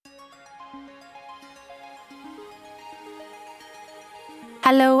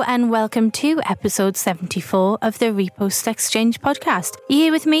Hello and welcome to episode 74 of the Repost Exchange podcast. You're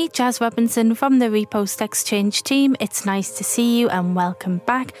here with me, Jazz Robinson from the Repost Exchange team. It's nice to see you and welcome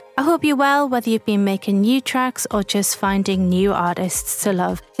back. I hope you're well, whether you've been making new tracks or just finding new artists to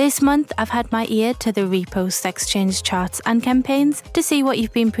love. This month, I've had my ear to the Repost Exchange charts and campaigns to see what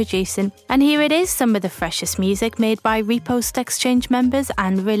you've been producing. And here it is, some of the freshest music made by Repost Exchange members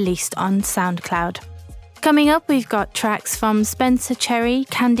and released on SoundCloud. Coming up, we've got tracks from Spencer Cherry,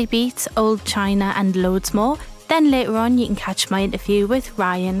 Candy Beats, Old China and loads more. Then later on you can catch my interview with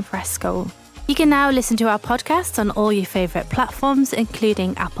Ryen Fresco. You can now listen to our podcasts on all your favourite platforms,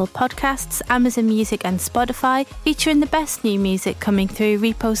 including Apple Podcasts, Amazon Music and Spotify, featuring the best new music coming through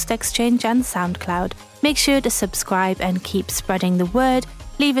Repost Exchange and SoundCloud. Make sure to subscribe and keep spreading the word.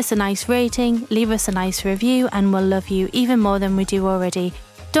 Leave us a nice rating, leave us a nice review, and we'll love you even more than we do already.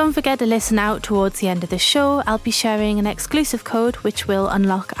 Don't forget to listen out towards the end of the show. I'll be sharing an exclusive code which will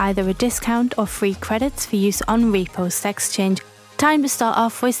unlock either a discount or free credits for use on Repost Exchange. Time to start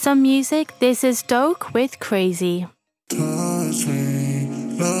off with some music. This is Doke with Crazy. Touch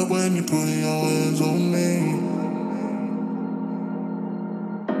me, love when you put your hands on me.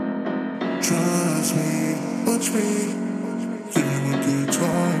 Trust me, watch me, give you a good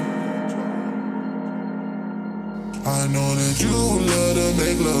time. I know that you love to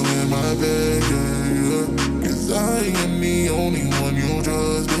make love in my bed, yeah. 'Cause I am the only one you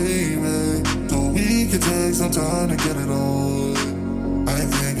trust, baby. So we can take some time to get it on. I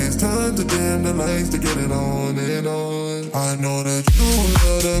think it's time to dim the lights to get it on and on. I know that you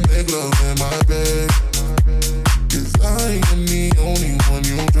love to make love in my bed. 'Cause I am the only one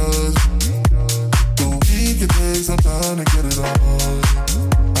you trust. So we can take some time to get it on.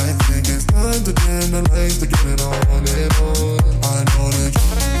 I think it's time to dim the lights to get it on and on. I know that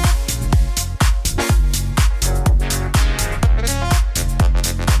you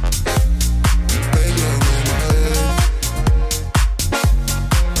make love in my head.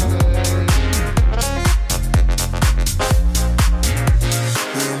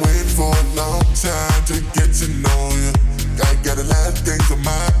 Been waiting for a long time to get to know you. I got a lot of things on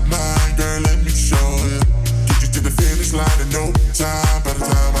my mind, girl, let me show you. Get you to the finish line in no time. By the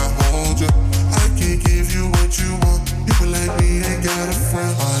time I hold you, I can give you what you want. People like me ain't got a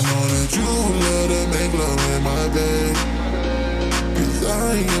friend. I know that you love to make love in my bed. 'Cause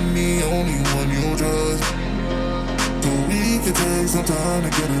I am the only one you trust. So we can take some time to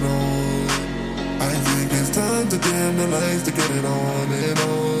get it on. I think it's time to dim the lights to get it on and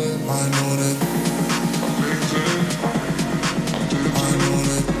on. I know that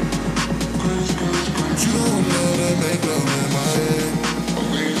you love to make love in my head.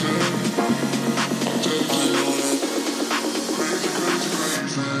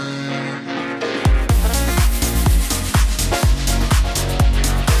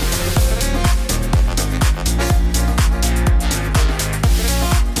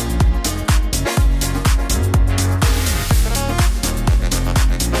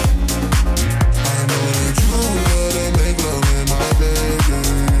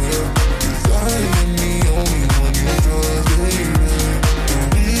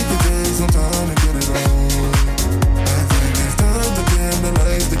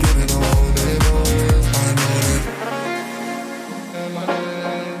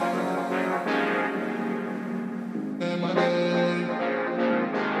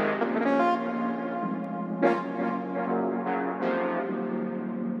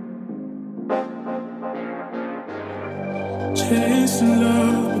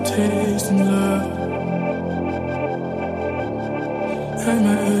 Tasting love. Have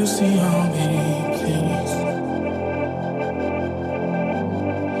mercy on me, please.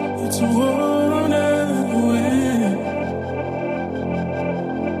 It's a war I'll never win.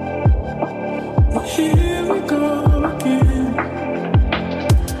 But here we go again.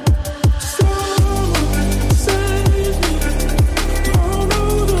 So save me. Don't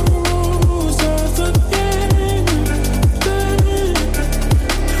know the rules of the game.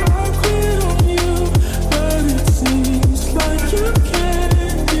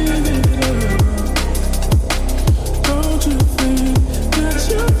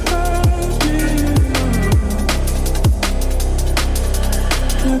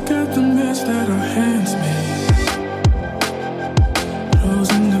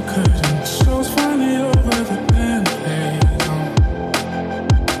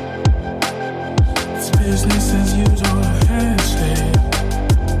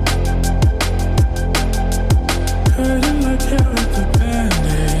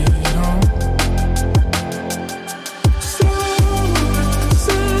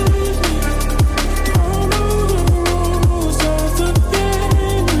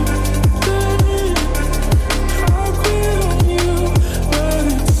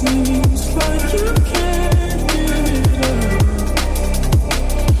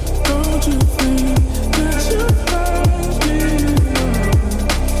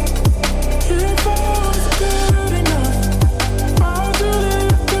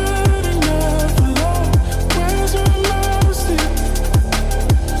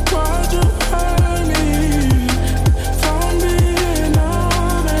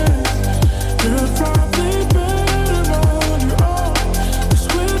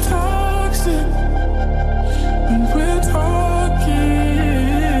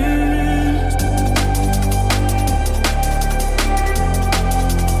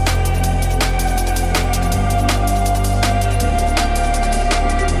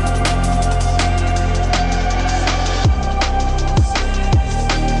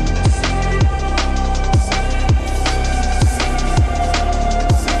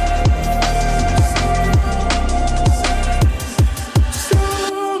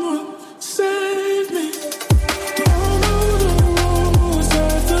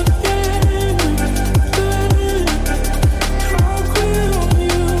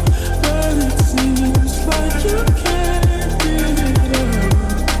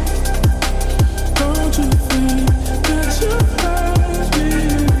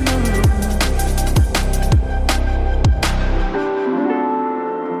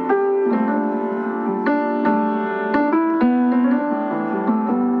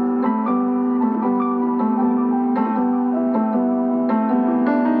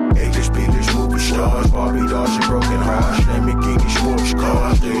 stars, Barbie dolls and broken hearts, Lamborghini sports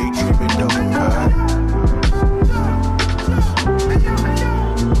cars, daydreaming double pie.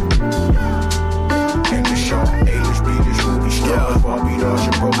 In the show, A-list, B-list, movie stars, Barbie dolls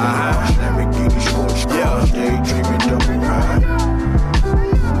and broken hearts, Lamborghini sports cars, daydreaming double pie.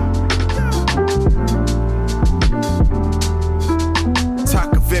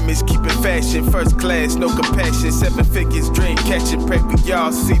 Image, keep it fashion, first class, no compassion, 7 figures, dream catching, pray we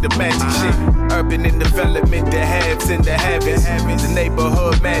y'all see the magic shit. Urban in development, the haves and the havens. The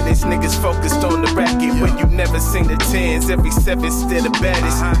neighborhood madness, niggas focused on the racket. When you never seen the 10s, every 7 still the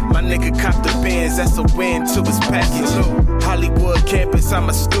baddest. My nigga cop the Benz, that's a win to his package. Hollywood campus, I'm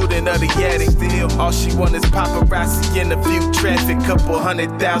a student of the attic. All she want is paparazzi interview traffic, couple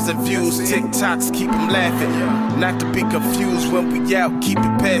 100,000 views, TikToks keep them laughing. Not to be confused when we out, keep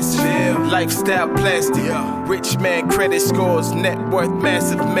it passive. Lifestyle plastic, rich man credit scores, net worth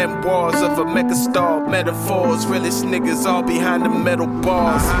massive, memoirs of a megastar, metaphors, realest niggas all behind the metal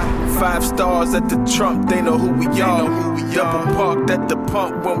bars. 5 stars at the Trump, they know who we are. Double parked at the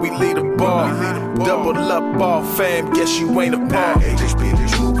pump when we leave the bar. Double up all fam, guess you ain't a part. A-list,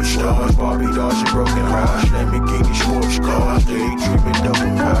 B-list, movie stars, Barbie dolls and broken hearts, Lamborghini sports cars, daydreaming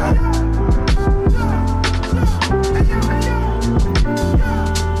double pie.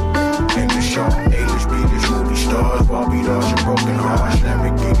 In the show, A-list, B-list, movie stars, Barbie dolls and broken hearts,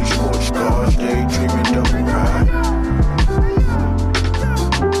 Lamborghini sports cars, daydreaming double pie.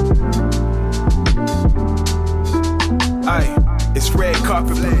 Aye, it's red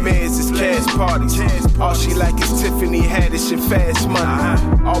carpet premieres, it's cash parties. All she like is Tiffany Haddish and fast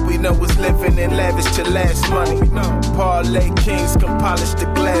money. All we know is living in lavish to last money. Parlay kings can polish the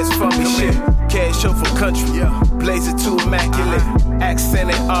glass for me. Shit, cash over country, blazer too immaculate.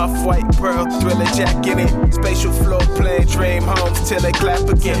 Accented off-white pearl thriller jack in it. Spatial floor plan, dream homes till they clap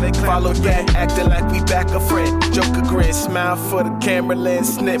again. Follow that, acting like we back a friend. Joker grin, smile for the camera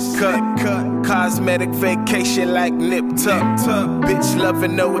lens, snip cut. Cosmetic vacation like nip tuck. Bitch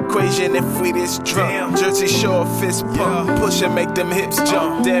loving no equation if we this drunk. Jersey Shore fist pump, push and make them hips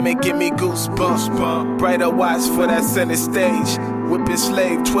jump. Damn it, give me goosebumps. Brighter watch for that center stage. Whipping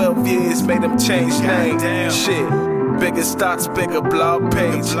slave, 12 years made them change name. Shit. Bigger stocks, bigger blog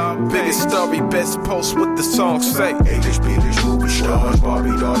page. Bigger story, best post what the song say. A-list, B-list, movie stars,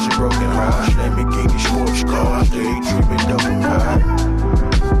 Barbie dolls and broken hearts, Lamborghini sports cars, daydreaming double pie.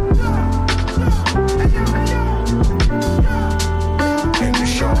 In the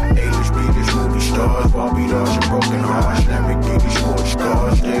show, A-list, B-list, movie stars, Barbie dolls and broken hearts, Lamborghini sports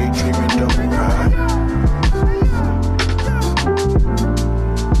cars, daydreaming double pie.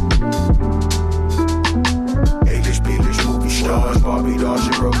 Stars, Barbie dolls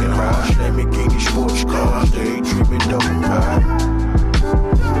and broken hearts, Lamborghini sports cars, daydreaming double pie.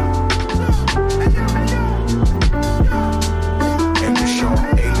 In the show,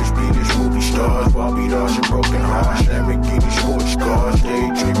 A-list, B-list, movie stars, Barbie dolls and broken hearts, Lamborghini sports cars,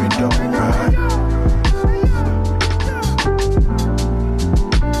 daydreaming double pie.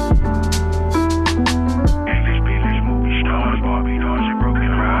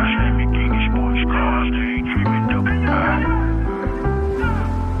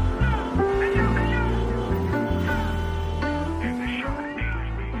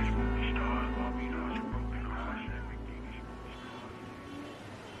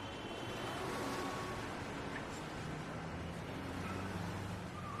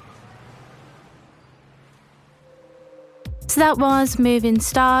 So that was Moving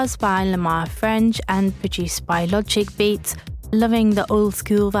Stars by Lamar French and produced by Logic Beats. Loving the old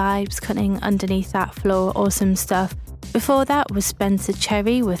school vibes cutting underneath that floor, awesome stuff. Before that was Spencer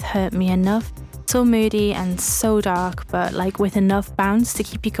Cherry with Hurt Me Enough. So moody and so dark, but like with enough bounce to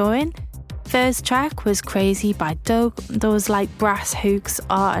keep you going. First track was Crazy by Doug. Those like brass hooks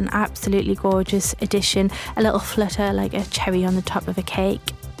are an absolutely gorgeous addition. A little flutter like a cherry on the top of a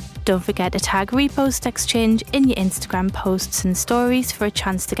cake. Don't forget to tag Repost Exchange in your Instagram posts and stories for a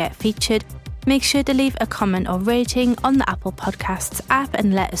chance to get featured. Make sure to leave a comment or rating on the Apple Podcasts app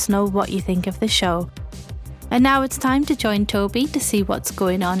and let us know what you think of the show. And now it's time to join Toby to see what's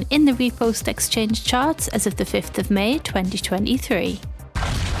going on in the Repost Exchange charts as of the 5th of May 2023.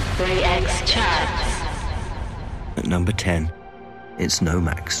 3X charts. At number 10, it's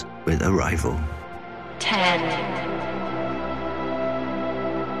Nomax with Arrival. 10.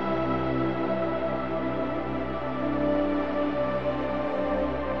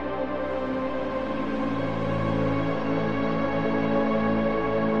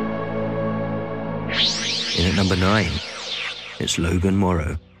 In at number 9, it's Logan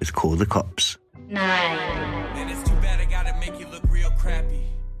Morrow with Call the Cops. 9. And it's too bad I gotta make you look real crappy.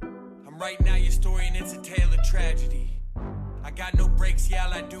 I'm writing out your story and it's a tale of tragedy. I got no breaks, yeah,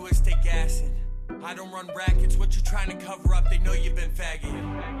 all I do is stay gassing. I don't run rackets, what you trying to cover up, they know you've been faggot.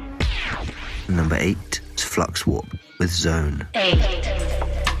 Number 8 is Flux Warp with Zone. 8.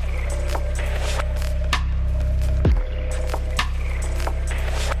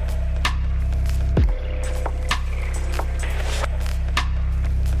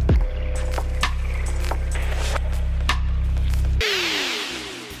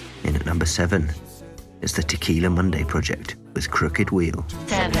 In at number 7 is the Tequila Monday Project with Crooked Wheel.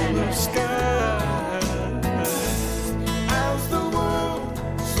 7.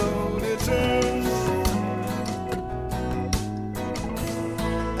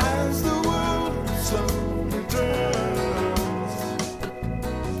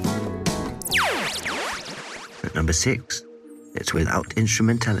 At number 6, it's Without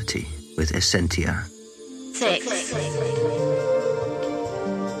Instrumentality with Essentia. 6.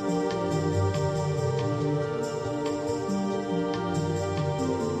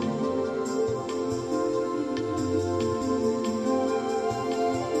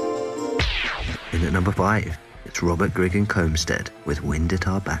 In at number 5, it's Robert Grigg and Comstead with Wind at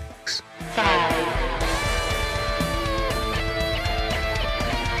Our Backs. 5.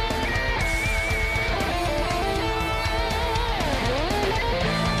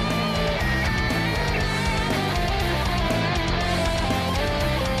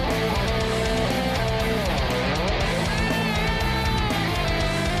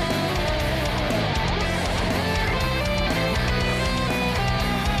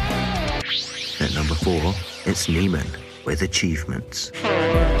 At number 4, it's Neiman with Achievements. 4.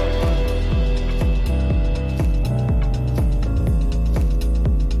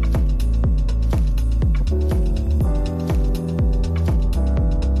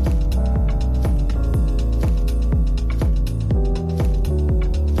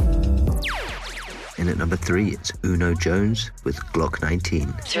 In at number 3, it's Uno Jones with Glock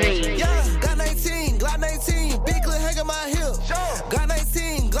 19. 3. Yeah, got 19, Glock 19, big clip hang on my hip. Got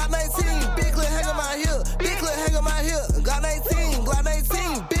 19, Glock 19, big clip hang on my hip. Big clip hang on my hip. Got 19, Glock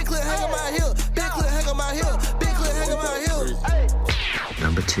 19, big clip hang on my hip. Big clip hang on my hip. Big clip hang on my hip.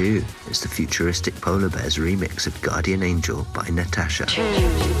 Number 2 is the futuristic Polar Bears remix of Guardian Angel by Natasha. 2.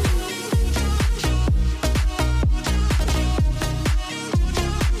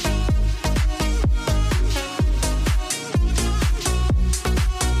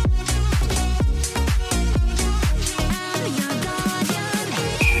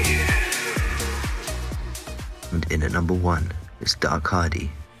 And in at number 1 is Dark Hardy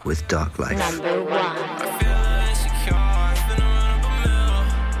with Dark Life. Number 1.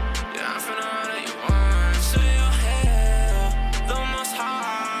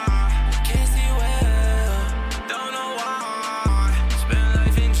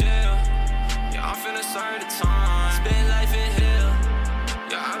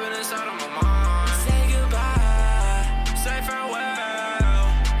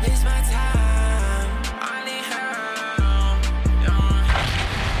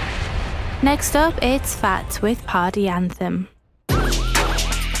 Next up, it's Fat with Party Anthem.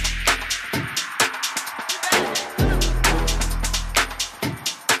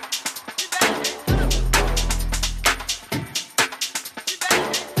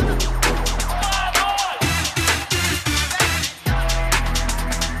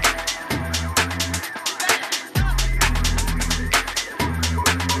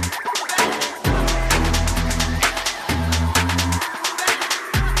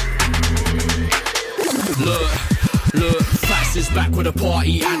 Look, Fats is back with a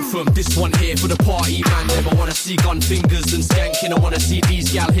party anthem. This one here for the party man. Never wanna see gun fingers and skanking. I wanna see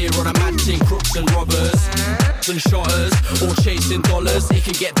these gal here on a mad thing. Crooks and robbers and shotters, all chasing dollars. It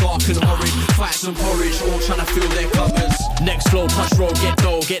can get dark and horrid. Fights and porridge, all trying to fill their cupboards. Next flow, touch roll, get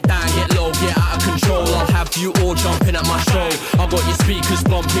low, get down, get low, get out of control. I'll have you all jumping at my show. I got your speakers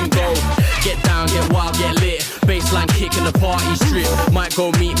bumping, go. Get down, get wild, get lit. Baseline kick in the party strip. Might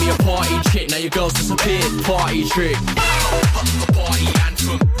go meet me a party chick. Now your girls disappeared. Party trick. Party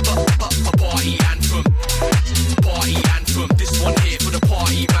anthem. Party anthem. Party anthem. This one here for the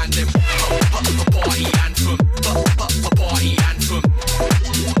party man. Them. Party anthem. Party anthem.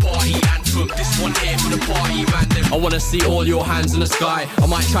 Party anthem. This one here for the party man. Them. I wanna see all your hands in the sky. I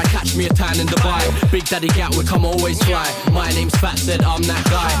might try catch me a tan in Dubai. Big Daddy Gatwick, I'm always fly. My name's Fat, said I'm that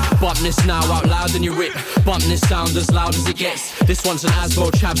guy. Bump this now out loud in your whip. Bump this sound as loud as it gets. This one's an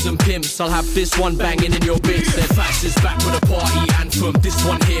Asbo, chavs and pimps. I'll have this one banging in your bits. Said Fats is back with a party anthem. This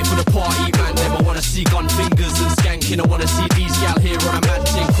one here for the party man. Them. I wanna see gun fingers and skanking. I wanna see these gal here on a mad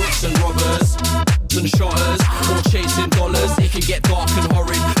thing. Crooks and robbers and shotters, all chasing dollars. It can get dark and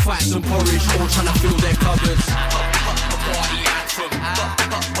horrid. Fights facts and porridge, all trying to fill their cupboards. A party anthem,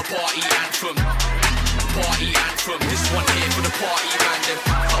 a party anthem, a party anthem. This one here for the party man, them.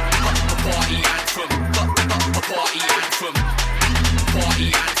 A party anthem, a party anthem, party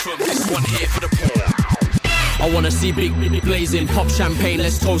anthem. This one here for the poor. I wanna see big blazing, pop champagne,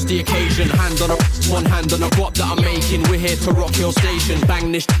 let's toast the occasion. Hand on a one hand on a guap that I'm making. We're here to Rock Hill Station.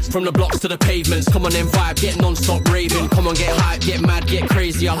 Bang this from the blocks to the pavements. Come on then vibe, get non-stop raving. Come on, get hype, get mad, get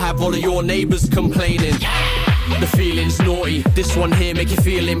crazy. I'll have all of your neighbours complaining. The feeling's naughty, this one here make you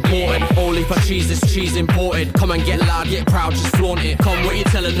feel important. Only for cheese, this cheese imported. Come and get loud, get proud, just flaunt it. Come what you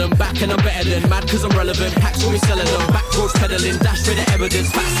telling them, back and I'm better than mad cause I'm relevant. Packs what we selling them, backwards pedaling. Dash for the evidence,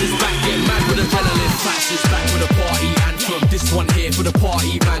 facts is back, get mad with adrenaline. Facts is back with a party anthem. This one here for the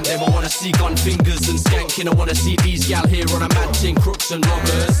party man, them. I wanna see gun fingers and skanking. I wanna see these gal here on a mad thing. Crooks and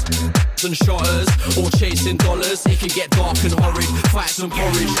robbers and shotters, all chasing dollars. It can get dark and horrid. Fights and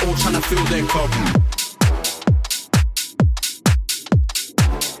porridge, all trying to fill their cup.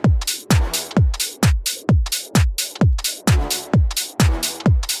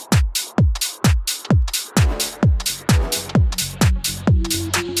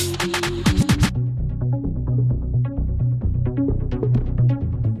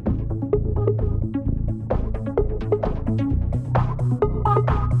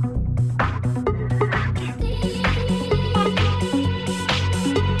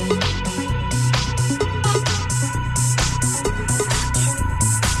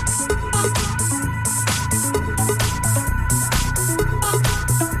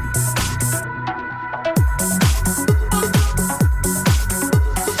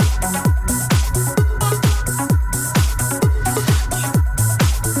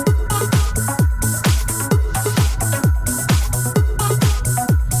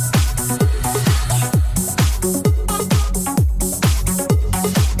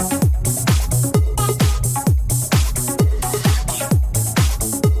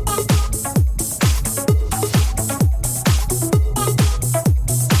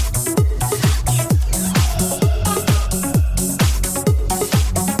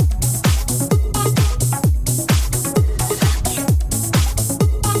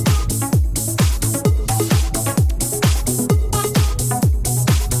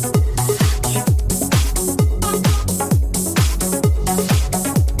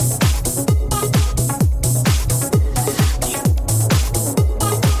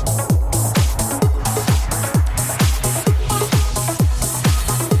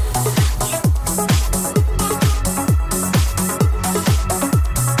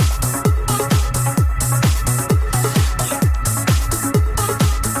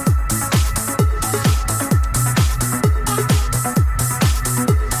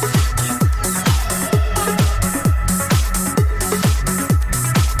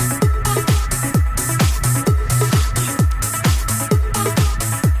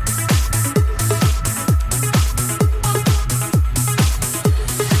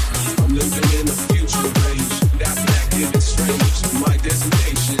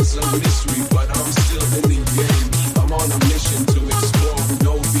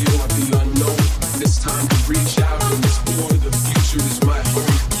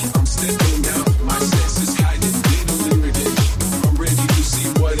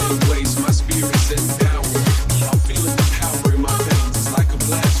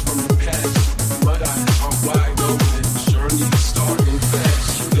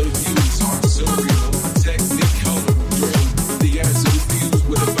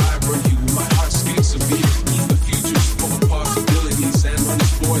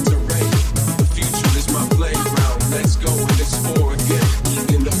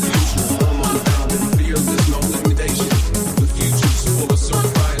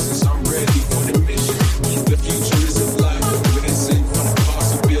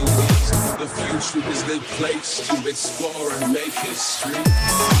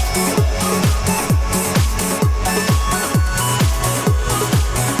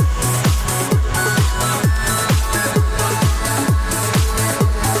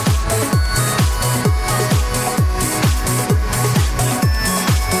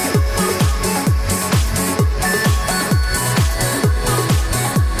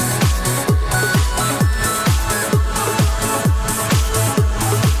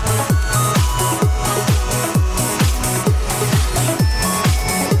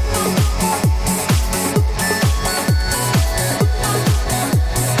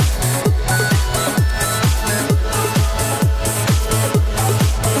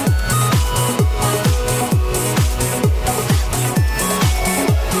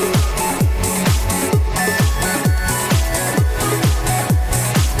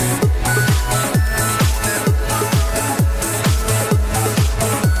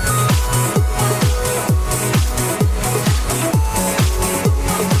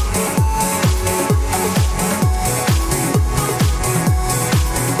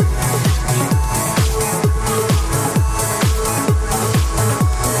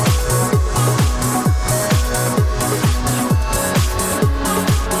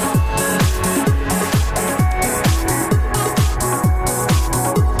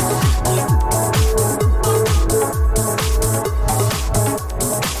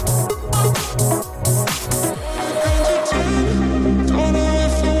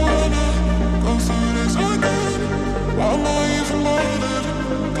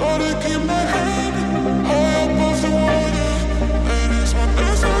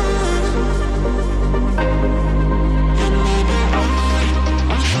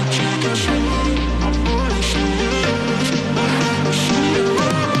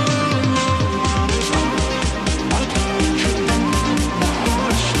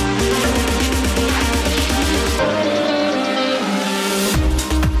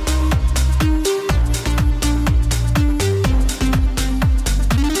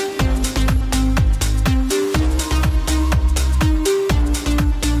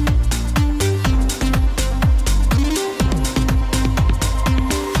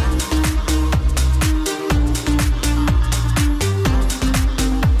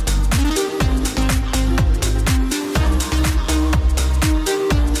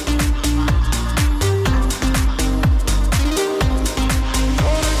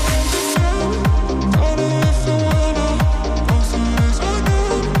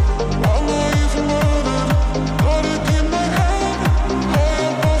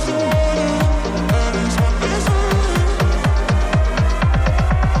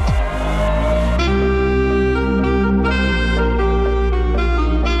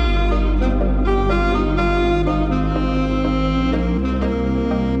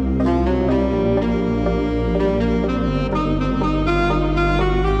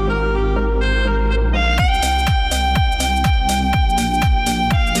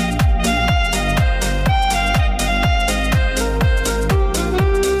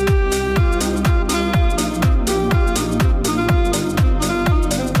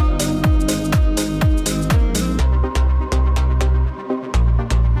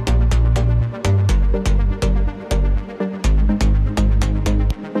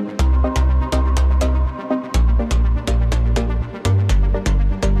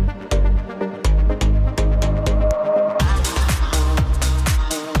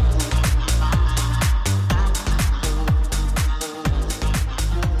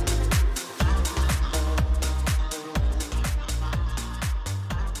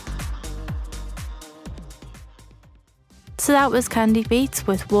 So that was Candy Beats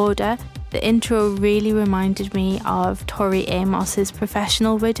with Water. The intro really reminded me of Tori Amos's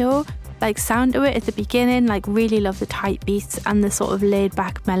Professional Widow. Like, sound to it at the beginning, like really love the tight beats and the sort of laid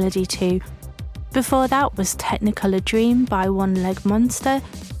back melody too. Before that was Technicolor Dream by One Leg Monster,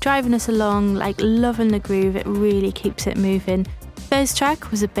 driving us along, like loving the groove, it really keeps it moving. First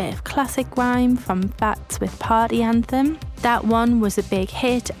track was a bit of classic grime from Fats with Party Anthem. That one was a big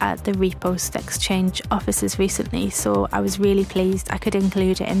hit at the Repost Exchange offices recently, so I was really pleased I could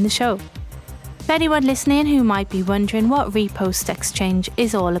include it in the show. For anyone listening who might be wondering what Repost Exchange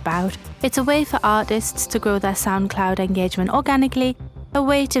is all about, it's a way for artists to grow their SoundCloud engagement organically, a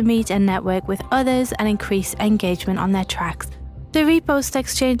way to meet and network with others and increase engagement on their tracks. The Repost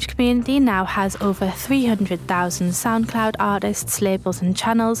Exchange community now has over 300,000 SoundCloud artists, labels and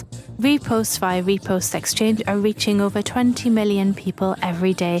channels. Reposts via Repost Exchange are reaching over 20 million people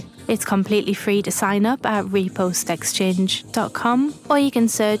every day. It's completely free to sign up at repostexchange.com, or you can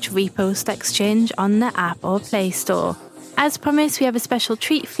search Repost Exchange on the App or Play Store. As promised, we have a special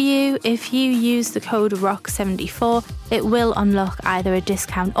treat for you. If you use the code ROCK74, it will unlock either a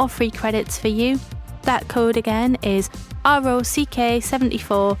discount or free credits for you. That code again is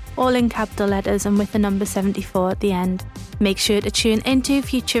ROCK74, all in capital letters and with the number 74 at the end. Make sure to tune into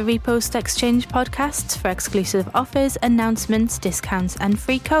future Repost Exchange podcasts for exclusive offers, announcements, discounts and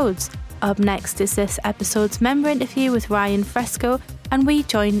free codes. Up next is this episode's member interview with Ryen Fresco, and we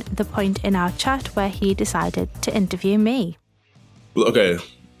join the point in our chat where he decided to interview me. Okay,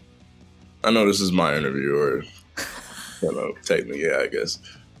 I know this is my interview, or, technically, yeah, I guess.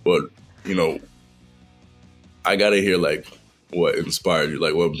 But, I gotta hear, what inspired you,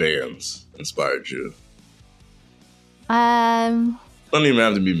 what bands inspired you? Don't even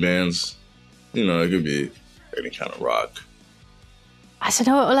have to be bands. It could be any kind of rock. I don't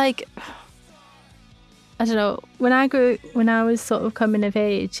know, when I was sort of coming of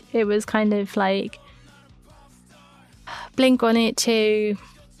age, it was kind of like Blink-182,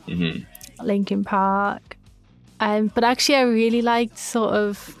 Linkin Park, but actually I really liked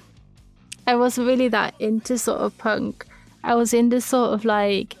I wasn't really that into sort of punk. I was into sort of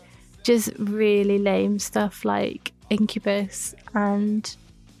just really lame stuff like Incubus, and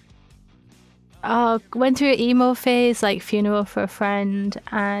went through an emo phase like Funeral for a Friend,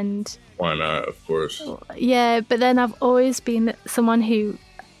 and why not, of course. Yeah, but then I've always been someone who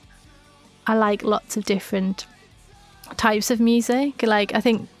I like lots of different types of music. I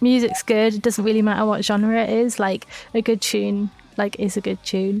think music's good. It doesn't really matter what genre it is. A good tune is a good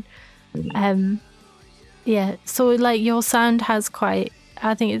tune. Yeah, so your sound has I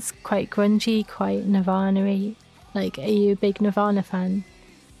think it's quite grungy, quite Nirvana-y. Are you a big Nirvana fan?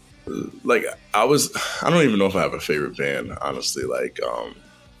 I don't even know if I have a favorite band, honestly.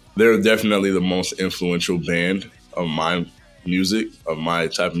 They're definitely the most influential band of my music, of my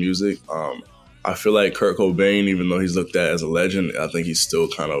type of music. I feel like Kurt Cobain, even though he's looked at as a legend, I think he's still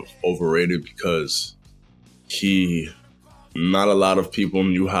kind of overrated because not a lot of people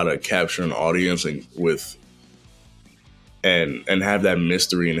knew how to capture an audience and have that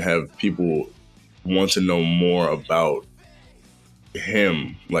mystery and have people want to know more about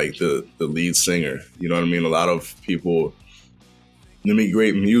him, the lead singer. You know what I mean? A lot of people, they make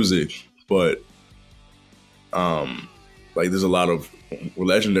great music, but there's a lot of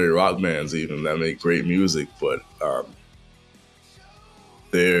legendary rock bands even that make great music, but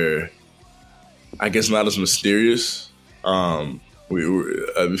they're, I guess, not as mysterious. We're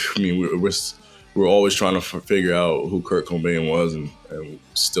always trying to figure out who Kurt Cobain was, and we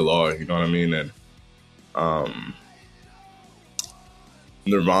still are. You know what I mean? And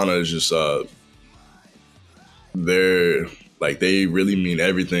Nirvana is just they really mean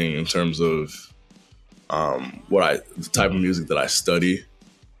everything in terms of the type of music that I study,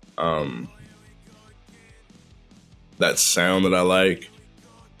 that sound that I like.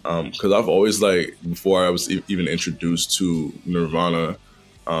 Because I've always before I was even introduced to Nirvana,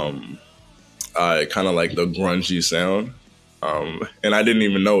 I kind of like the grungy sound, and I didn't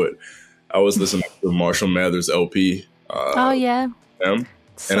even know it. I was listening to the Marshall Mathers LP. Oh yeah, and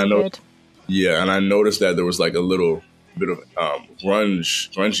so I know, good. Yeah, and I noticed that there was a little bit of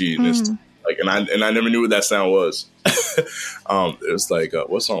grunginess, and I never knew what that sound was. It was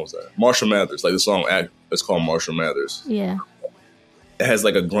what song was that? Marshall Mathers, the song it's called Marshall Mathers. Yeah. It has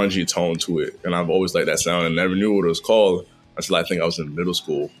a grungy tone to it, and I've always liked that sound and never knew what it was called until I think I was in middle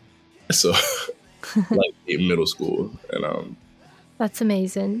school. So, in middle school, and that's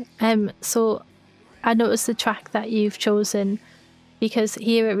amazing. So I noticed the track that you've chosen, because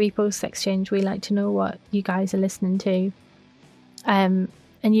here at Repost Exchange we like to know what you guys are listening to.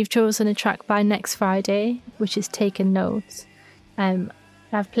 and you've chosen a track by Next Friday, which is Taking Notes.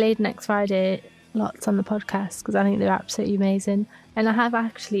 I've played Next Friday lots on the podcast because I think they're absolutely amazing. And I have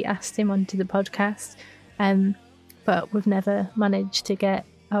actually asked him onto the podcast, but we've never managed to get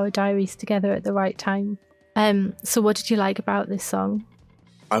our diaries together at the right time. So what did you like about this song?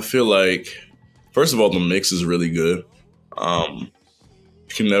 I feel like, first of all, the mix is really good.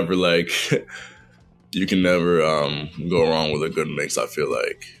 You can never go wrong with a good mix, I feel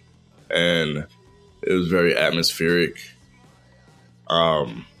like. And it was very atmospheric.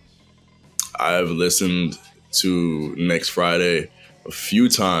 I've listened to Next Friday a few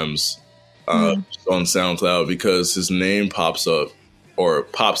times on SoundCloud because his name pops up, or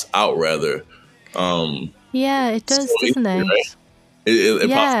pops out rather. Yeah, it does, so doesn't easily, it? Right? It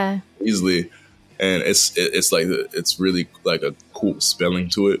Yeah. pops out easily, and it's really like a cool spelling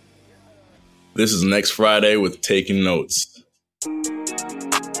to it. This is Next Friday with Taking Notes.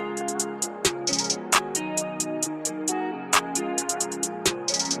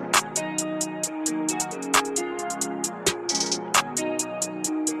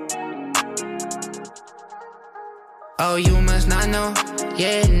 Oh, you must not know.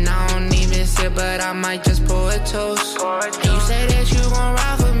 Yeah, and I don't even sip, but I might just pour a toast. And you say that you gon'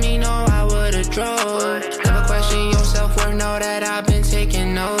 ride for me, no, I would've drove. Never question your self-worth, know that I've been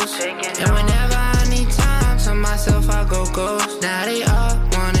taking notes. And whenever I need time to myself, I go ghost. Now they all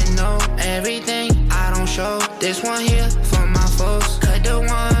wanna know everything I don't show. This one here for my folks. Cut the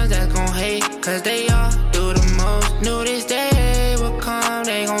ones that gon' hate, cause they all do the most. Knew this day would come,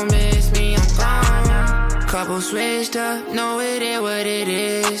 they gon' miss me, I'm gone. Couple switched up, know it is what it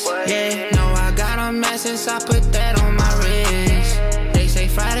is. Yeah, know I got a mess since I put that on my wrist. They say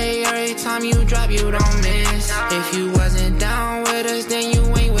Friday, every time you drop, you don't miss. If you wasn't down with us, then you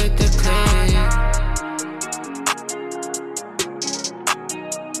ain't with the clique.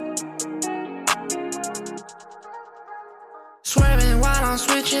 Swerving while I'm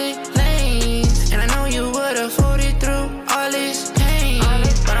switching lanes, and I know you would've folded through all this pain.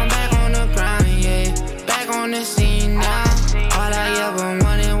 But I'm back on the grind, yeah. Back on the scene now. All I ever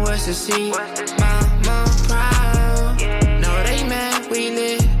wanted was to see mama proud. No, they mad, we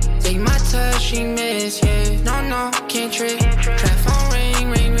lit. Take my touch, she miss, yeah. No, can't trick. Trap phone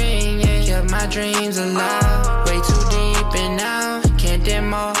ring, yeah. Kept my dreams alive. Way too deep and now can't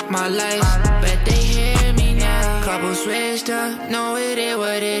dim off my lights. Bet they hear me now. Couple switched up, know it is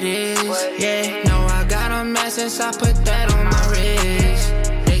what it is. Yeah, know I got a mess since I put that on my wrist.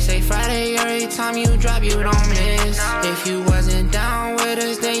 Say Friday, every time you drop, you don't miss. If you wasn't down with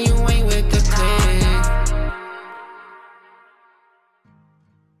us, then you ain't with the clique.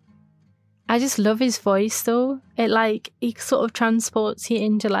 I just love his voice though. He sort of transports you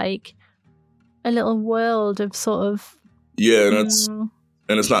into like a little world of sort of and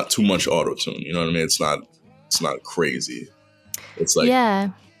it's not too much auto-tune, you know what I mean? It's not crazy. It's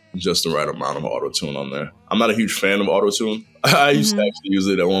like just the right amount of auto-tune on there. I'm not a huge fan of auto-tune. I used to actually use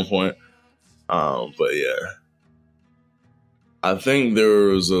it at one point. But yeah. I think there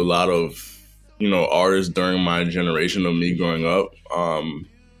was a lot of, artists during my generation of me growing up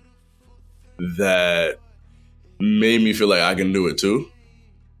that made me feel like I can do it too.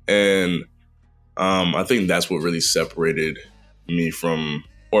 And I think that's what really separated me from,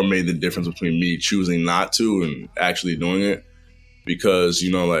 or made the difference between me choosing not to and actually doing it. Because,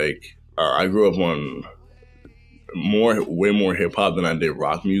 I grew up on way more hip hop than I did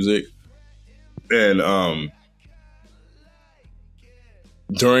rock music. And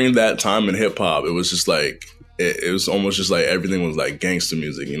during that time in hip hop, it was just like, it was almost just like everything was like gangster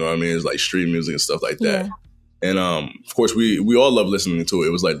music, you know what I mean? It's like street music and stuff like that. Yeah. And of course, we all love listening to it.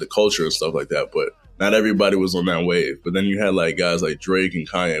 It was like the culture and stuff like that, but not everybody was on that wave. But then you had like guys like Drake and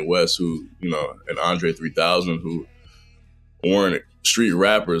Kanye West who, and Andre 3000 who weren't street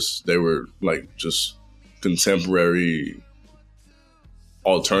rappers. They were like just contemporary,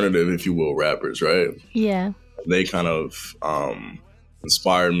 alternative, if you will, rappers, right? Yeah. They kind of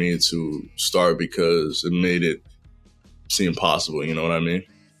inspired me to start because it made it seem possible, you know what I mean?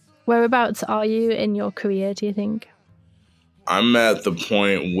 Whereabouts are you in your career, do you think? I'm at the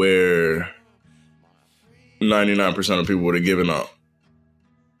point where 99% of people would have given up.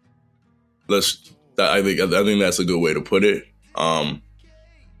 I think that's a good way to put it.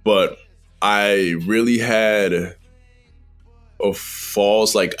 But I really had a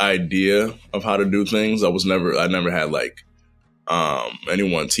false idea of how to do things. I never had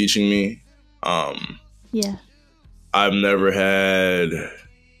anyone teaching me. Yeah. I've never had,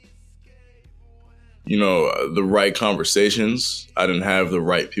 the right conversations. I didn't have the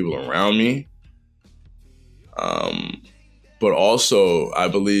right people around me. But also, I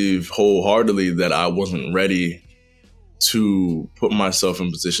believe wholeheartedly that I wasn't ready to put myself in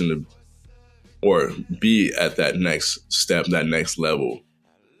position to, or be at that next step, that next level.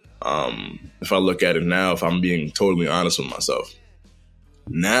 If I look at it now, if I'm being totally honest with myself,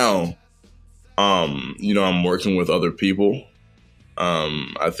 now, I'm working with other people.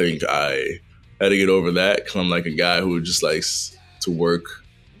 I think I had to get over that because I'm like a guy who just likes to work,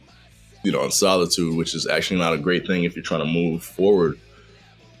 in solitude, which is actually not a great thing if you're trying to move forward.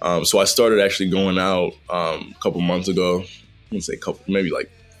 So I started actually going out a couple months ago. I wouldn't say maybe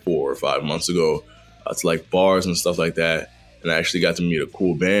like 4 or 5 months ago, to like bars and stuff like that. And I actually got to meet a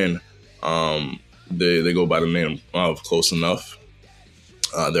cool band. They go by the name of Close Enough.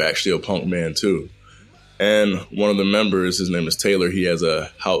 They're actually a punk band too. And one of the members, his name is Taylor, he has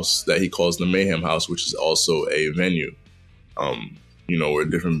a house that he calls the Mayhem House, which is also a venue, where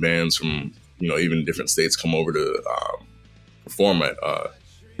different bands from, even different states come over to perform at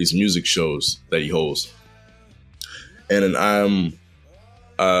these music shows that he holds. And then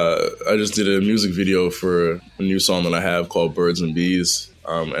I just did a music video for a new song that I have called Birds and Bees,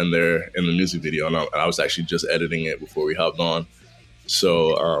 and they're in the music video. And I was actually just editing it before we hopped on.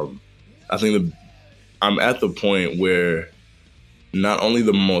 So I think I'm at the point where not only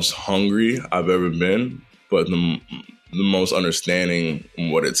the most hungry I've ever been, but the most understanding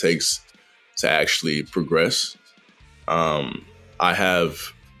what it takes to actually progress. I'm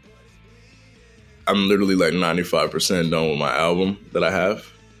literally like 95% done with my album that I have.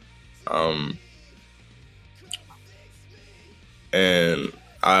 And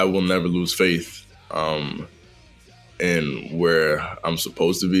I will never lose faith in where I'm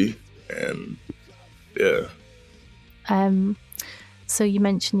supposed to be. And yeah. So you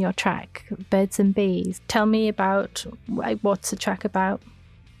mentioned your track, Birds and Bees. Tell me about what's the track about?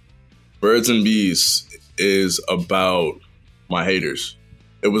 Birds and Bees is about my haters.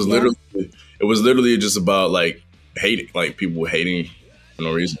 It was literally just about like hating, like people hating for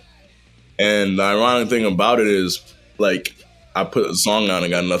no reason. And the ironic thing about it is like I put a song out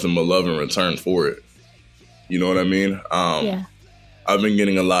and got nothing but love in return for it. You know what I mean? Yeah. I've been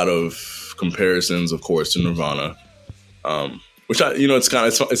getting a lot of comparisons, of course, to Nirvana, which it's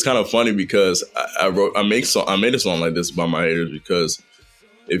kind of funny because I made a song like this about my haters because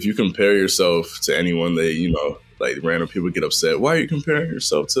if you compare yourself to anyone, like random people get upset. Why are you comparing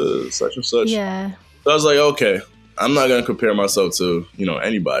yourself to such and such? Yeah. So I was like, okay, I'm not gonna compare myself to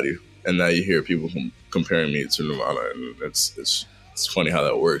anybody. And now you hear people comparing me to Nirvana, and it's funny how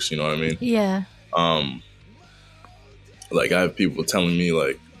that works. You know what I mean? Yeah. Like I have people telling me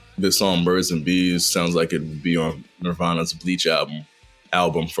like this song Birds and Bees sounds like it would be on Nirvana's Bleach album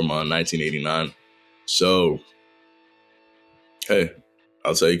from 1989. So, hey,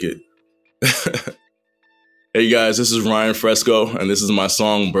 I'll take it. Hey guys, this is Ryen Fresco, and this is my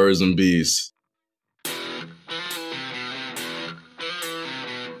song Birds and Bees.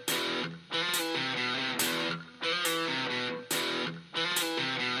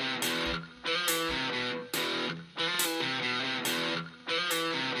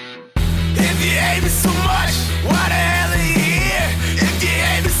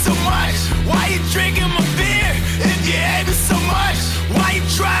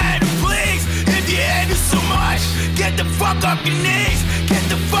 Fuck up your knees, get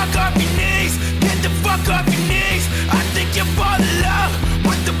the fuck up your knees, get the fuck up your knees. I think you fall in love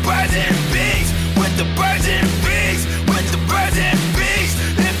with the birds and bees, with the birds and bees, with the birds and bees.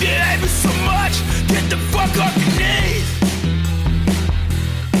 If you hate me so much, get the fuck up your knees.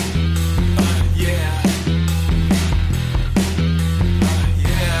 Yeah.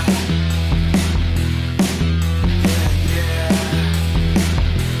 Yeah.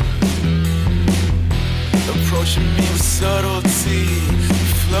 Approaching me with subtlety,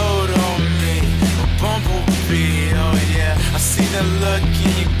 you float on me, a bumblebee, oh yeah. I see that look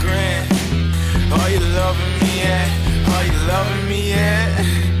in your grin. Are you loving me yet? Are you loving me yet?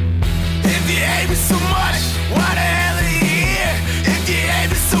 If you hate me so much, why the hell are you here? If you hate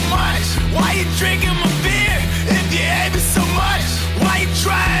me so much, why you drinking my beer? If you hate me so much, why you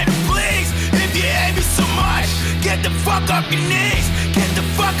trying to please? If you hate me so much, get the fuck up your knees, get the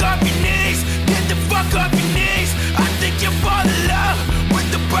fuck up your knees, get the fuck up your knees. I think you fall in love with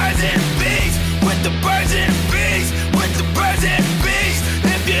the birds and bees, with the birds and bees, with the birds and bees.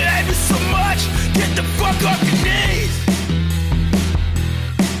 If you hate me so much, get the fuck up your knees.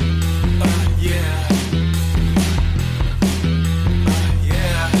 Yeah.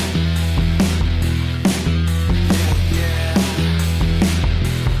 Yeah. Yeah.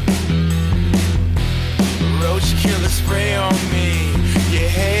 Roach killer spray on me, you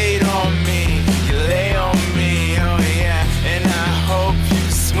hate on me, you lay on me, oh yeah. And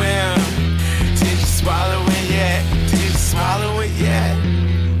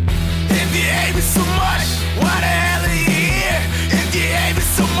it so much? Why the hell are you here? If you hate me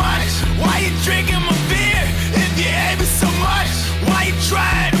so much, why you drinking my beer? If you hate me so much, why you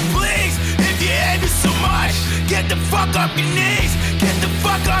trying to please? If you hate me so much, get the fuck off your knees. Get the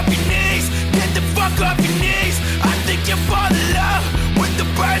fuck off your knees. Get the fuck off your knees. I think you fall in love with the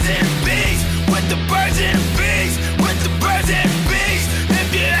birds and the bees. With the birds and the bees. With the birds and the bees. If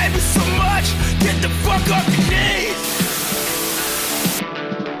you hate me so much, get the fuck off your knees.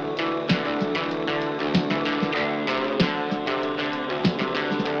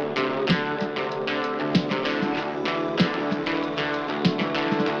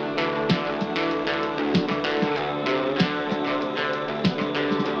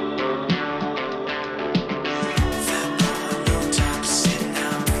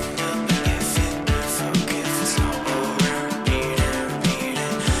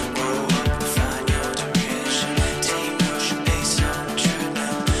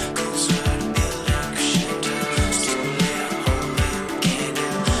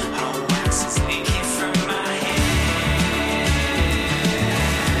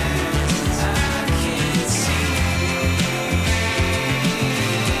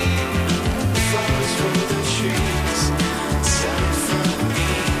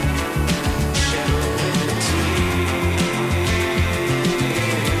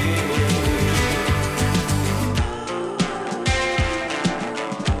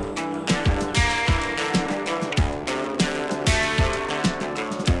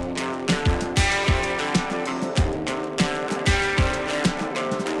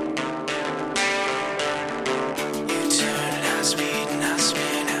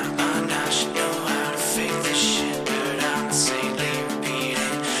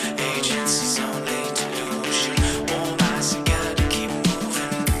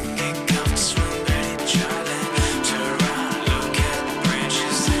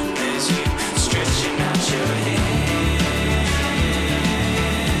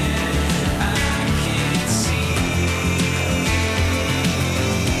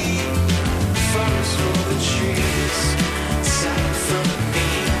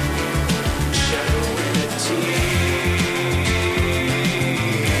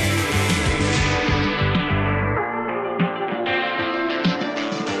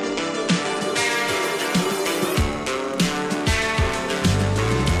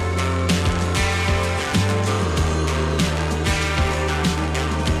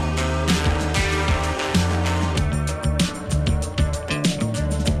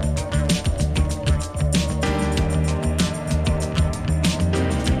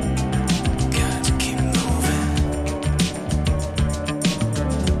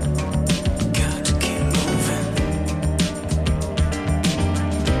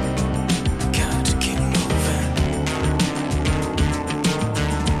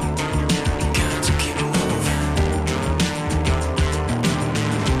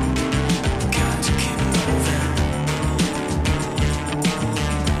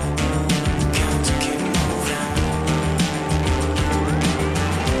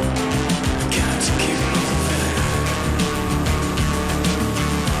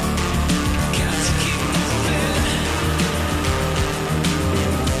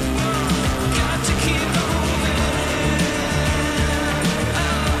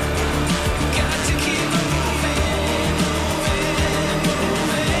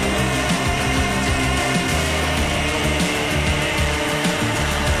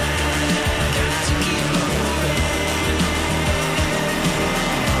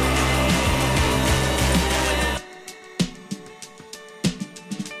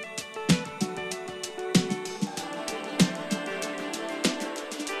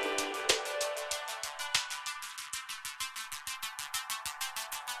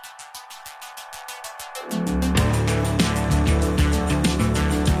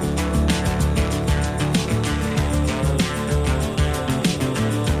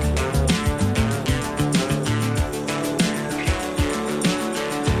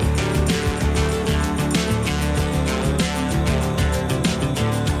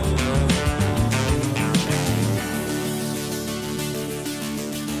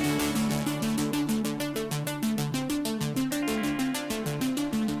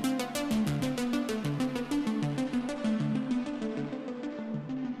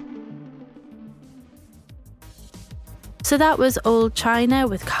 So that was Old China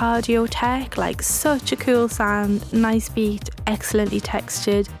with Cardio Tech, like such a cool sound, nice beat, excellently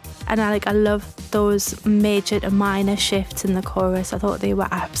textured, and I love those major to minor shifts in the chorus. I thought they were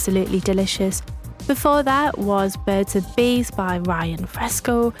absolutely delicious. Before that was Birds and Bees by Ryen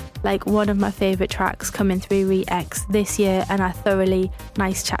Fresco, like one of my favourite tracks coming through Re-X this year, and a thoroughly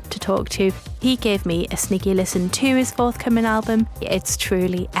nice chap to talk to. He gave me a sneaky listen to his forthcoming album. It's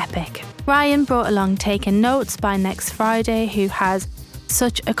truly epic. Ryen brought along Taking Notes by Next Friday, who has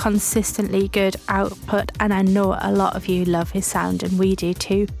such a consistently good output, and I know a lot of you love his sound, and we do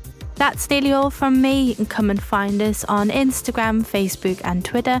too. That's nearly all from me. You can come and find us on Instagram, Facebook and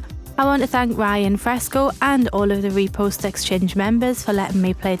Twitter. I want to thank Ryen Fresco and all of the Repost Exchange members for letting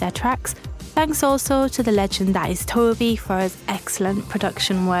me play their tracks. Thanks also to the legend that is Toby for his excellent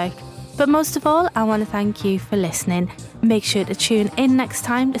production work. But most of all, I want to thank you for listening. Make sure to tune in next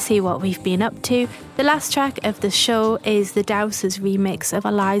time to see what we've been up to. The last track of the show is the Dowsers remix of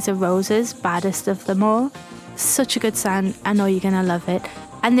Eliza Rose's Baddest of Them All. Such a good sound, I know you're going to love it.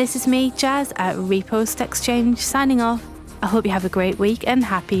 And this is me, Jazz, at Repost Exchange, signing off. I hope you have a great week and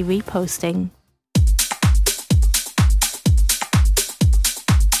happy reposting.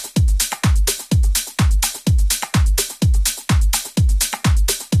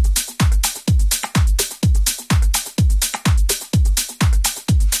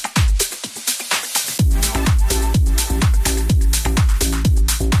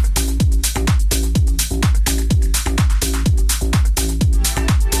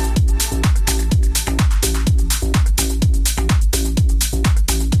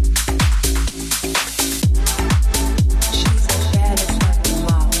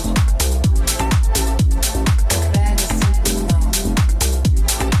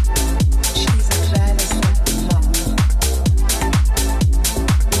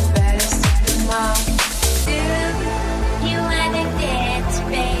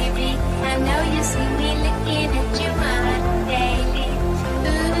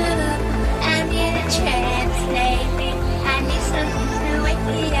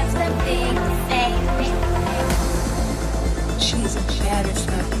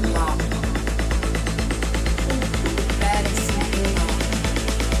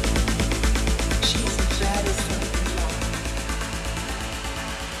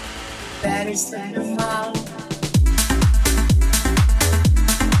 Baddest of them all.